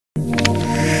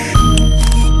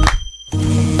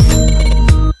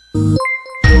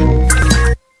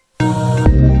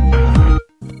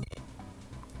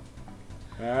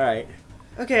Alright.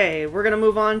 Okay, we're gonna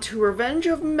move on to Revenge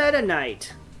of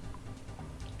Metaknight.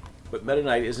 But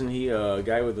Metaknight, isn't he a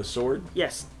guy with a sword?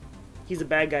 Yes. He's a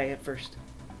bad guy at first.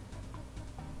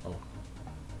 Oh.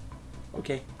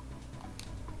 Okay.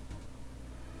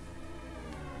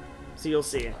 So you'll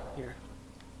see it here.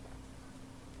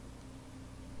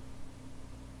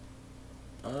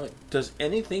 Does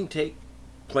anything take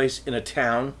place in a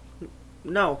town?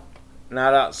 No.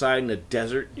 Not outside in the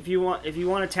desert? If you want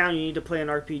a town, you need to play an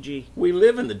RPG. We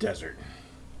live in the desert.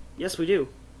 Yes, we do.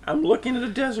 I'm looking at a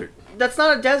desert. That's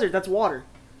not a desert, that's water.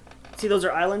 See, those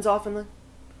are islands off in the...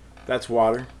 That's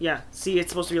water. Yeah, see, it's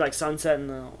supposed to be like sunset and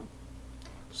the...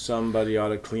 Somebody ought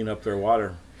to clean up their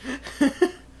water.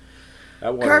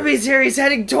 That water... Kirby's here, he's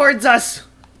heading towards us!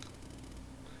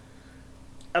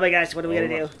 Oh my gosh, what are we gonna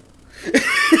do?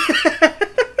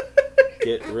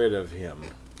 Get rid of him.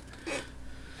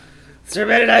 Sir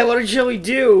Metaknight, what shall we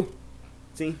do?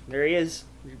 See, there he is.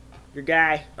 Your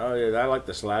guy. Oh yeah, I like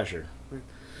the slasher.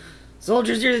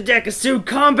 Soldiers near the deck, assume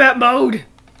combat mode!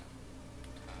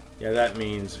 Yeah, that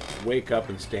means wake up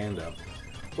and stand up.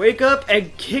 Wake up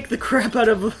and kick the crap out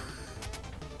of...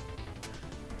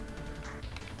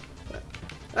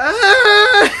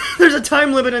 Ah! There's a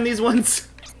time limit on these ones.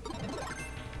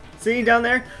 See, down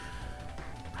there?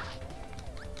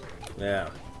 Yeah.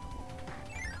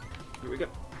 Here we go.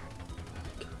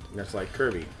 That's like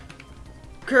Kirby.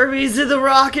 Kirby's in the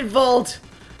rocket vault!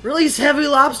 Release heavy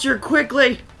lobster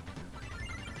quickly!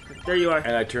 There you are.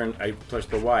 And I push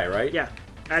the Y, right? Yeah.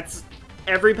 That's...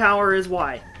 Every power is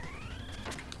Y.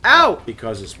 Ow!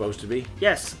 Because it's supposed to be?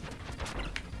 Yes.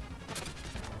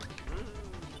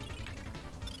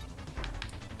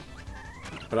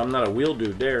 But I'm not a wheel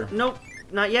dude there. Nope.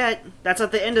 Not yet. That's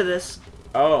at the end of this.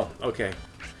 Oh, okay.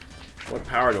 What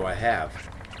power do I have?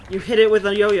 You hit it with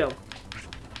a yo-yo.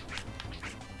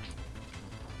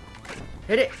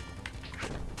 Hit it.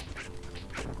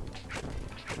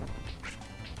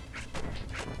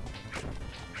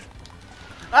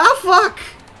 Ah, fuck!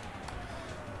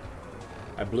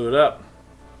 I blew it up.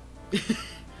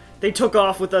 They took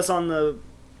off with us on the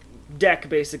deck,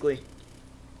 basically.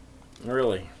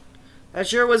 Really? That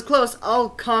sure was close. I'll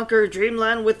conquer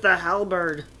Dreamland with the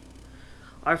halberd.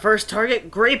 Our first target,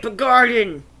 Grape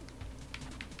Garden.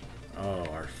 Oh,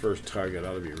 our first target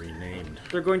ought to be renamed.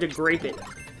 They're going to grape it.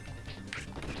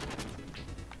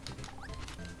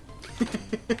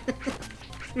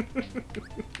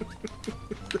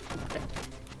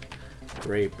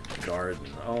 Grape Garden.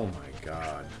 Oh my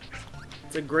god.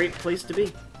 It's a great place to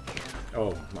be.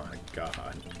 Oh my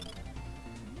god.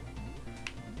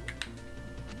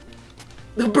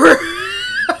 The bird.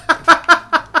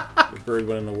 The bird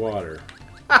went in the water.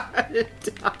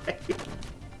 It died.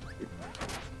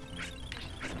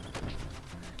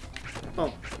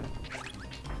 Oh.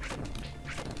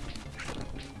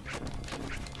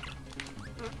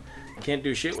 Can't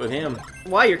do shit with him.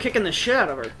 Why? You're kicking the shit out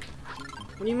of her.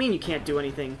 What do you mean you can't do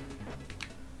anything?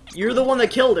 You're the one that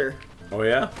killed her. Oh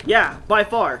yeah? Yeah, by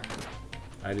far.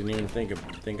 I didn't even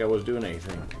think I was doing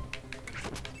anything.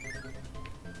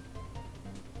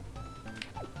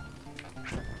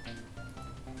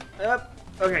 Yep.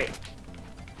 Okay.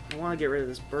 I want to get rid of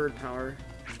this bird power.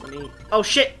 Let me... Oh,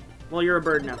 shit! Well, you're a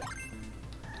bird now.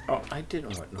 Oh, I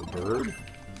didn't want no bird.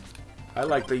 I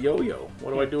like the yo-yo.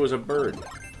 What do I do as a bird?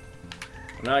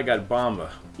 Now I got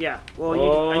Bomba. Yeah. Well,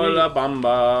 La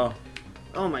Bomba.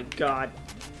 Oh my god.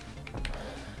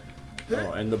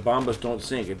 Oh, and the Bombas don't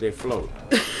sink; they float.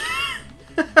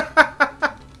 Alright,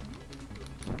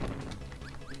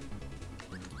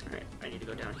 I need to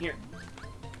go down here.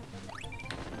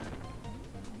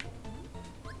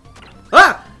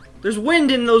 Ah! There's wind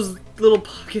in those little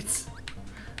pockets.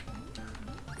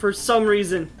 For some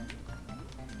reason.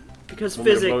 Because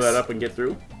physics. Want me to blow that up and get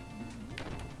through?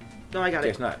 No, I got it.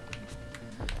 It's not.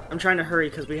 I'm trying to hurry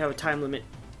because we have a time limit.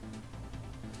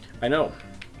 I know.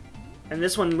 And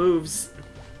this one moves.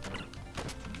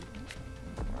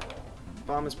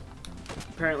 Bomb is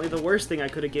apparently the worst thing I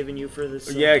could have given you for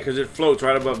this. Yeah, because it floats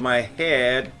right above my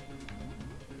head,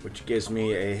 which gives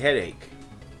me a headache.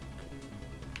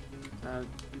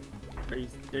 Are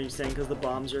you saying because the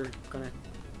bombs are gonna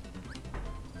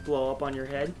blow up on your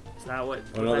head? Is that what?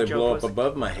 Oh no, that they blow was? up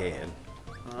above my head.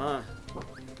 Ah.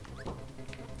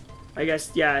 I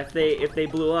guess yeah. If they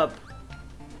blew up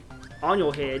on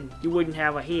your head, you wouldn't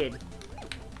have a head.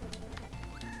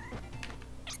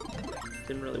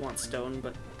 Didn't really want stone,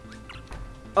 but...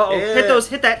 Uh-oh, hit those,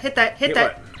 hit that. Hit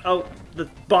Oh, the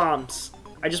bombs.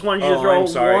 I just wanted you to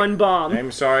throw one bomb.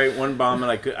 I'm sorry, one bomb,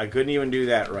 and I couldn't even do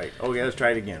that right. Okay, let's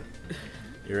try it again.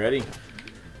 You ready?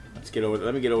 Let's get over.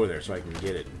 Let me get over there so I can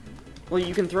get it. Well,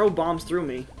 you can throw bombs through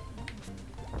me.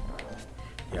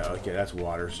 Yeah, okay, that's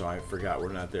water, so I forgot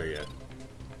we're not there yet.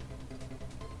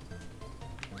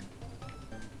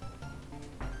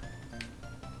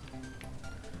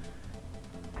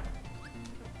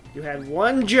 You had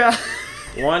one job.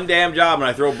 One damn job, and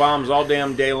I throw bombs all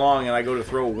damn day long, and I go to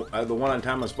throw the one on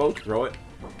time I'm supposed to throw it,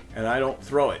 and I don't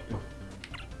throw it.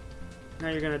 Now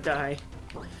you're gonna die.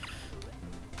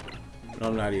 No,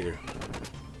 I'm not either.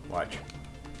 Watch.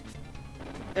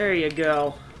 There you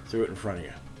go. Threw it in front of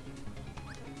you.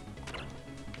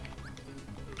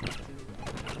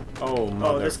 Oh,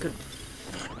 mother. Oh, this could...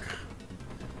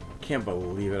 Can't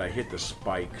believe it. I hit the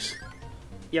spikes.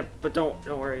 Yep, but don't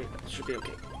worry. It should be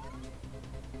okay.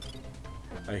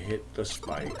 I hit the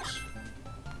spikes.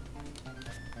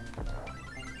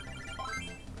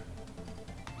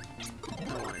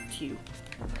 I want it too.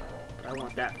 But I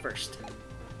want that first.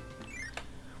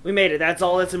 We made it. That's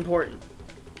all that's important.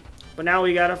 But now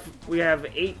we have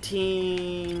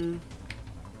 18...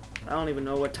 I don't even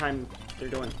know what time they're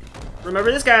doing.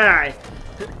 Remember this guy!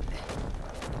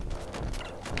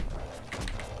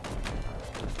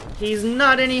 He's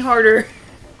not any harder.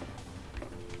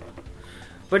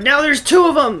 But now there's two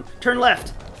of them! Turn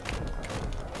left.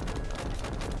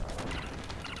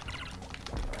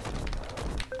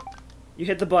 You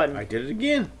hit the button. I did it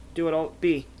again. Do it all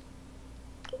B.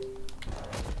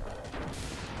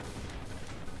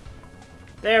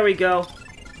 There we go.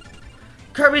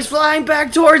 Kirby's flying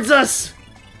back towards us!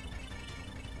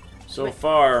 So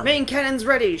far... Main cannon's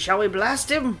ready. Shall we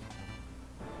blast him?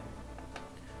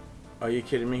 Are you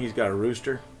kidding me? He's got a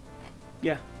rooster?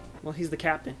 Yeah. Well, he's the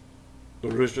captain. The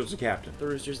rooster's the captain. The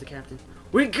rooster's the captain.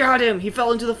 We got him! He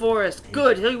fell into the forest.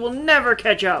 Good. He will never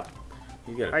catch up.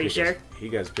 Are you sure? He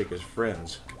got to pick his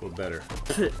friends a little better.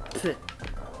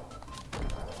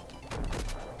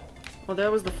 Well,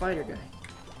 that was the fighter guy.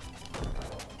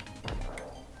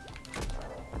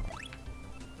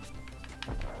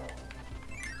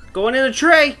 Going in a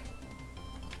tray!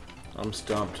 I'm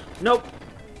stumped. Nope.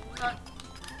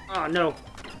 Oh, no.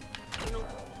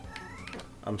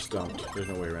 I'm stumped. There's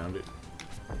no way around it.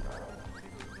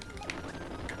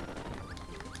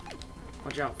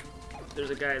 Watch out. There's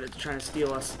a guy that's trying to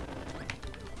steal us.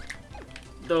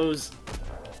 Those...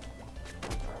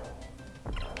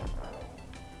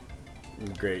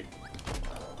 Great.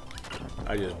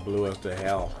 I just blew us to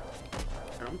hell.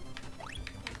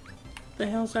 The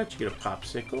hell's that? You get a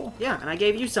popsicle? Yeah, and I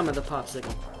gave you some of the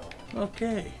popsicle.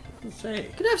 Okay. Let's say.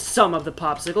 You can have some of the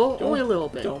popsicle, only a little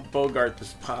bit. Don't bogart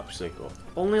this popsicle.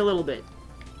 Only a little bit.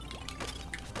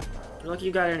 You're lucky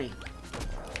you got any.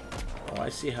 Oh, I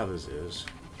see how this is.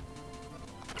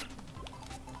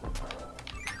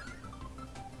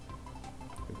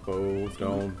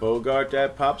 Don't bogart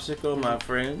that popsicle, my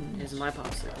friend. Here's my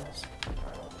popsicles.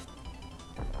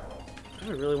 I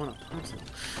really want a popsicle.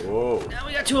 Whoa. Now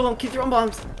we got two of them. Keep throwing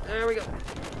bombs. There we go.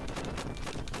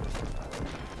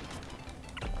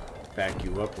 Back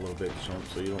you up a little bit,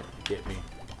 so you don't get me.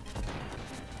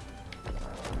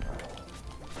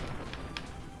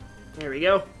 There we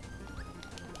go.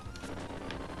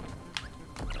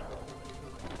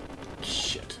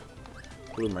 Shit.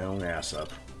 Blew my own ass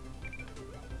up.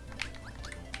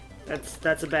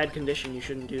 That's a bad condition. You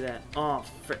shouldn't do that. Oh,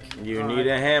 frick. You need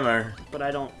a hammer. But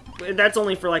I don't. That's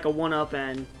only for like a 1-up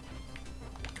and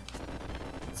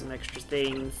some extra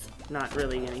things. Not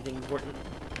really anything important.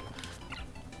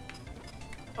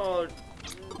 Oh,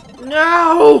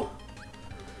 no!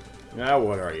 Now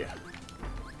what are you?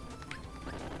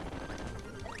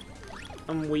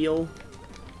 I'm wheel.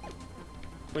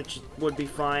 Which would be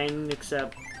fine,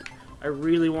 except I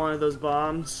really wanted those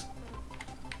bombs.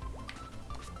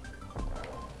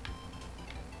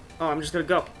 Oh, I'm just gonna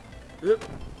go. Oop.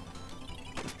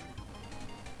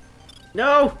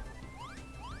 No!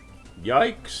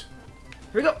 Yikes.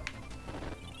 Here we go.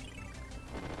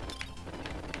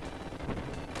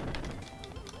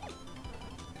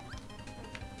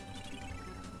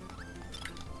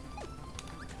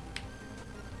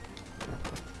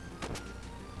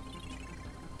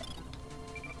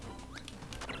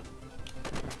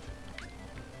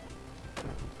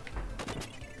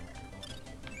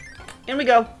 In we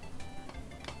go.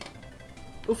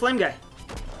 Ooh, Flame Guy.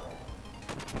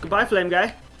 Goodbye, Flame Guy.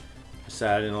 I said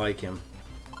I didn't like him.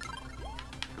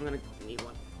 I'm gonna need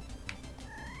one.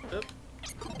 Up.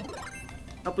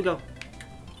 Up we go.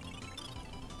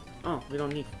 Oh, we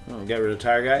don't need. Oh, get rid of the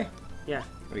tire guy? Yeah.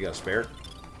 What, you got a spare?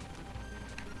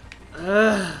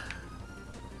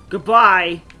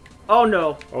 Goodbye. Oh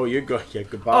no. Oh, you go. Yeah,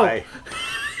 goodbye.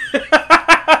 Oh,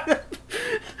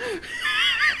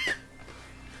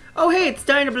 oh hey, it's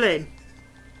Dynablade.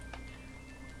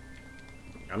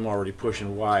 I'm already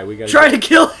pushing Y. We gotta Try to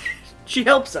kill it. She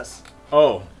helps us.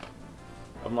 Oh.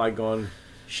 I'm like going,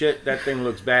 shit, that thing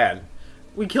looks bad.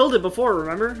 We killed it before,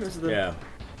 remember? This is the Yeah.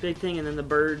 big thing, and then the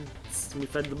birds. We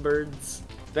fed the birds.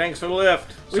 Thanks for the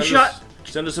lift.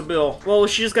 Send us a bill. Well,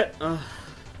 she just got... Go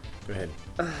ahead.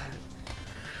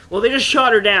 Well, they just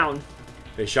shot her down.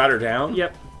 They shot her down?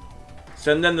 Yep.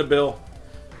 Send them the bill.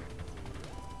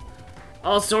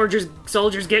 All soldiers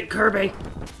get Kirby.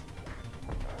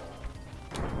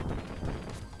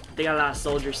 They got a lot of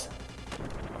soldiers.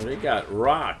 They got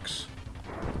rocks.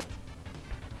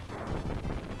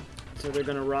 So they're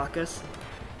gonna rock us.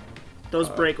 Those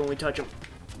break when we touch them.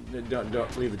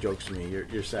 Don't leave the jokes to me.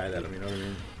 You're sad at them. You know what I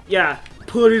mean? Yeah.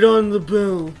 Put it on the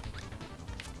bill.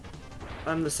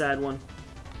 I'm the sad one.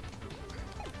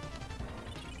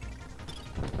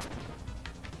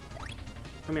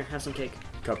 Come here, have some cake.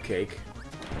 Cupcake.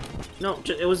 No,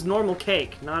 it was normal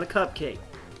cake, not a cupcake.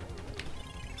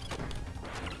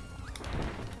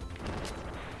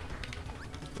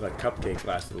 That cupcake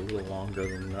lasted a little longer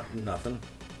than nothing.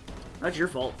 That's your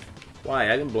fault.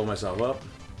 Why? I didn't blow myself up.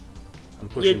 I'm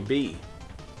pushing You... B.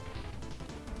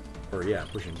 Or yeah,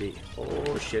 pushing B.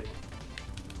 Oh shit.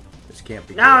 This can't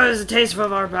be Now good. is a taste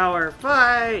of our power.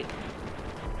 Fight!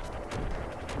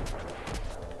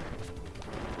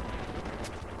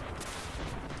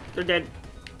 They're dead.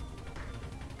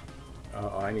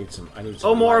 Oh, I need some.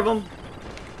 Oh, more of them.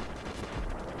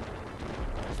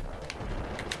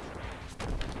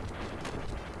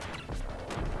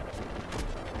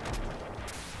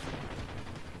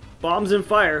 Bombs and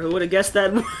fire. Who would have guessed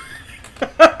that?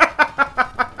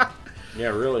 Yeah,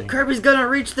 really. Kirby's gonna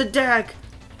reach the deck.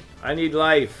 I need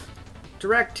life.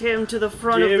 Direct him to the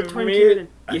front of the twin me cannon.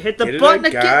 You hit the button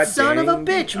again, son of a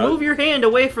bitch. Move your hand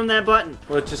away from that button.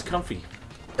 Well, it's just comfy.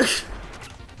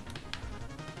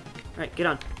 Alright, get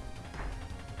on.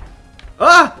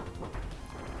 Ah!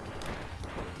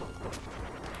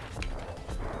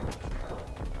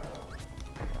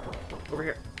 Over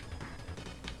here.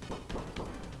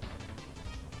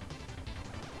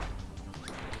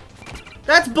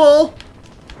 That's bull!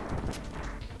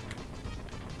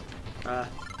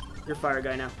 You're fire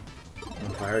guy now.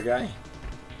 I'm fire guy.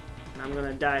 And I'm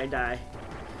gonna die.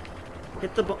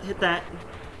 Hit that.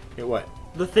 Hit what?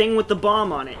 The thing with the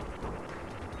bomb on it.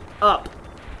 Up.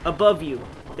 Above you.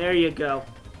 There you go.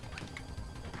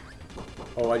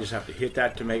 Oh, I just have to hit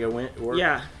that to make it work?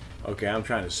 Yeah. Okay, I'm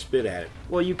trying to spit at it.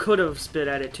 Well, you could have spit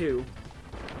at it too.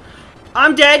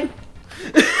 I'm dead!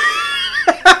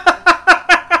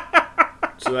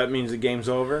 So that means the game's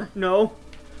over? No.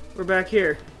 We're back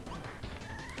here.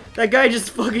 That guy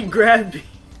just fucking grabbed me.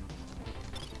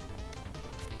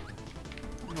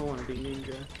 I don't want to be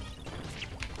ninja.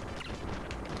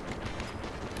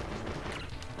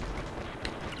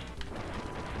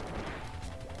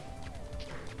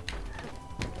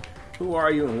 Who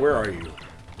are you and where are you?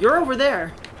 You're over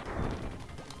there.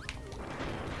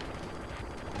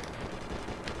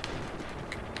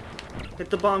 Hit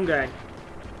the bomb guy.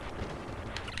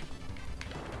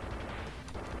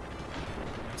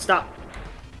 Stop.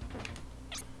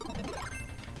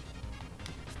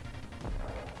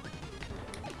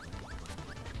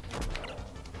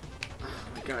 Oh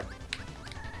my god.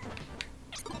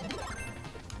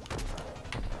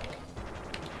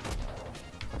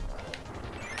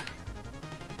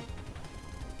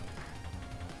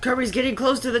 Kirby's getting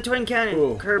close to the twin cannon.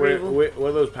 Ooh, Kirby. what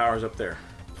are those powers up there?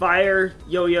 Fire,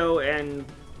 yo-yo, and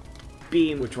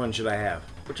beam. Which one should I have?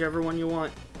 Whichever one you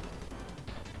want.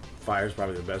 Fire's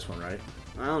probably the best one, right?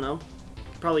 I don't know.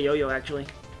 Probably yo-yo, actually.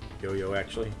 Yo-yo,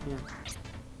 actually? Yeah.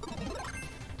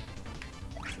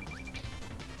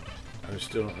 I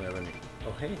still don't have any...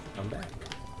 Oh, hey, I'm back.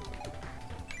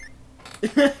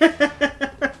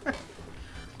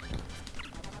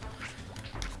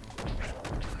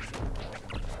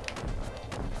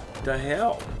 The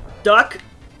hell? Duck,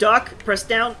 duck, press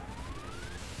down.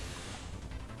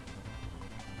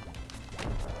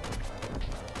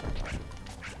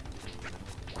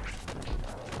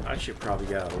 I should probably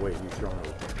get out of the way of you throwing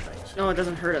those damn things. No, it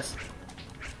doesn't hurt us.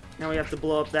 Now we have to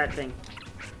blow up that thing.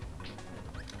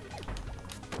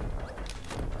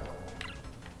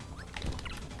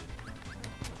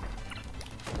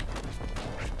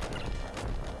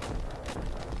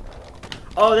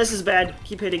 Oh, this is bad.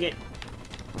 Keep hitting it.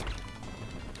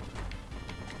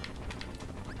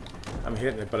 I'm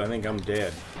hitting it, but I think I'm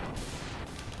dead.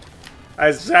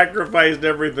 I sacrificed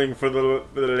everything for the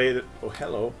later... Oh,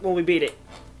 hello. Well, we beat it.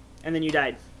 And then you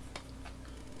died.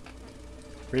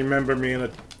 Remember me in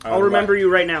a... I'll remember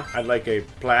you right now. I'd like a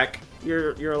plaque.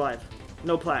 You're alive.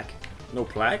 No plaque. No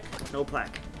plaque? No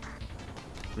plaque.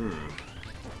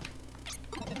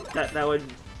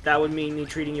 That would mean me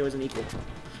treating you as an equal.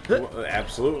 Well,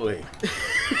 absolutely.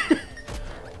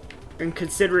 And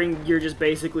considering you're just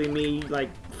basically me, like,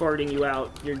 farting you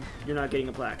out, you're not getting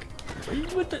a plaque.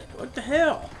 What the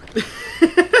hell?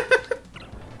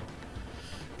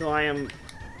 So I am...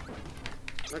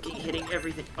 Lucky hitting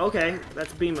everything. Okay,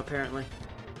 that's beam apparently.